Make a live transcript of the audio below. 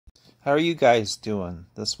How are you guys doing?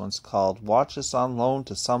 This one's called Watches on Loan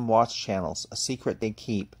to Some Watch Channels, a Secret They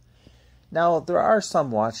Keep. Now, there are some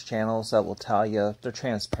watch channels that will tell you, they're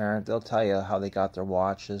transparent, they'll tell you how they got their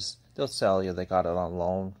watches. They'll tell you they got it on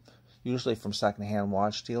loan, usually from secondhand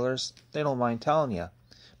watch dealers. They don't mind telling you.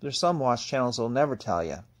 But there's some watch channels that'll never tell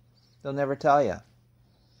you. They'll never tell you.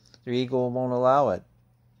 Their ego won't allow it.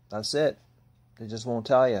 That's it. They just won't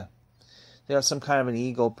tell you. They have some kind of an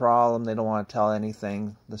ego problem. They don't want to tell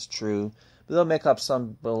anything that's true. But they'll make up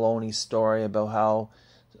some baloney story about how,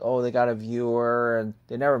 oh, they got a viewer, and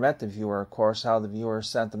they never met the viewer, of course, how the viewer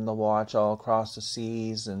sent them the watch all across the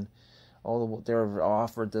seas, and oh, they were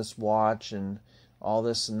offered this watch, and all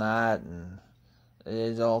this and that, and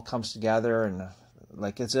it all comes together, and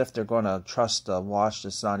like as if they're going to trust a watch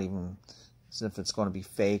that's not even, as if it's going to be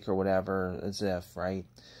fake or whatever, as if, right?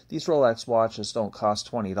 These Rolex watches don't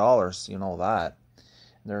cost $20, you know that.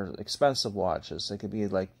 They're expensive watches. They could be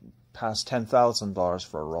like past $10,000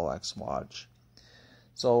 for a Rolex watch.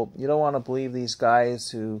 So you don't want to believe these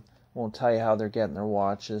guys who won't tell you how they're getting their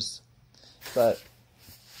watches. But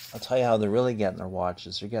I'll tell you how they're really getting their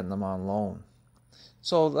watches. They're getting them on loan.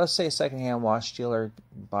 So let's say a secondhand watch dealer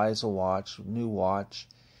buys a watch, new watch,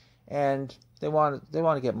 and they want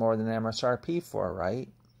to get more than MSRP for it, right?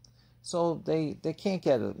 So they can't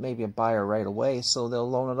get maybe a buyer right away, so they'll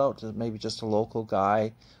loan it out to maybe just a local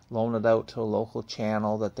guy, loan it out to a local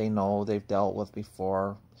channel that they know they've dealt with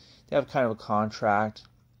before. They have kind of a contract.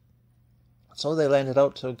 So they lend it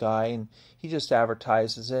out to a guy, and he just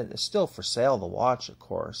advertises it. It's still for sale, the watch, of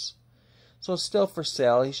course. So it's still for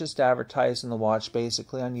sale. He's just advertising the watch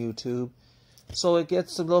basically on YouTube. So it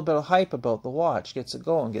gets a little bit of hype about the watch, gets it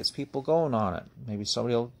going, gets people going on it. Maybe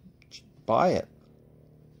somebody will buy it.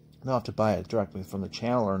 You don't have to buy it directly from the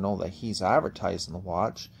channel or know that he's advertising the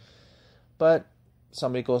watch. But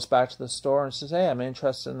somebody goes back to the store and says, hey, I'm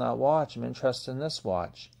interested in that watch. I'm interested in this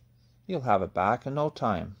watch. You'll have it back in no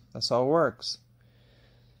time. That's how it works.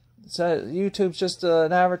 So YouTube's just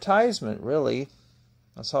an advertisement, really.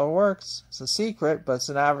 That's how it works. It's a secret, but it's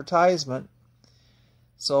an advertisement.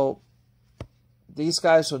 So these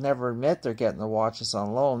guys would never admit they're getting the watches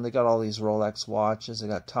on loan. They got all these Rolex watches. They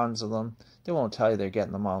got tons of them. They won't tell you they're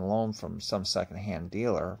getting them on loan from some secondhand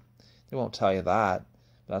dealer. They won't tell you that.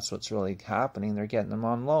 That's what's really happening. They're getting them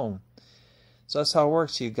on loan. So that's how it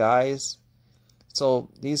works, you guys. So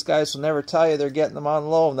these guys will never tell you they're getting them on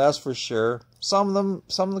loan, that's for sure. Some of them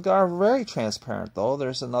are very transparent, though.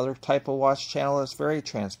 There's another type of watch channel that's very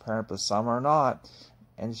transparent, but some are not.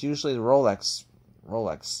 And it's usually the Rolex,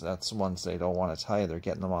 that's the ones they don't want to tell you they're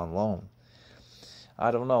getting them on loan.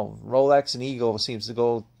 I don't know. Rolex and ego seems to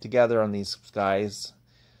go together on these guys.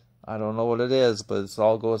 I don't know what it is, but it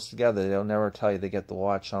all goes together. They'll never tell you they get the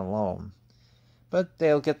watch on loan. But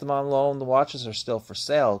they'll get them on loan. The watches are still for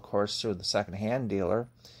sale, of course, through the second-hand dealer.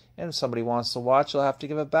 And if somebody wants the watch, they'll have to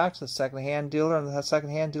give it back to the second-hand dealer, and the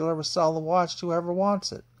second-hand dealer will sell the watch to whoever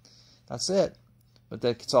wants it. That's it. But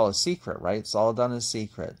it's all a secret, right? It's all done in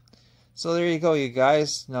secret. So there you go, you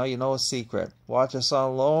guys. Now you know a secret. Watches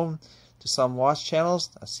on loan to some watch channels,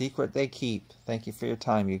 a secret they keep. Thank you for your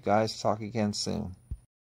time, you guys. Talk again soon.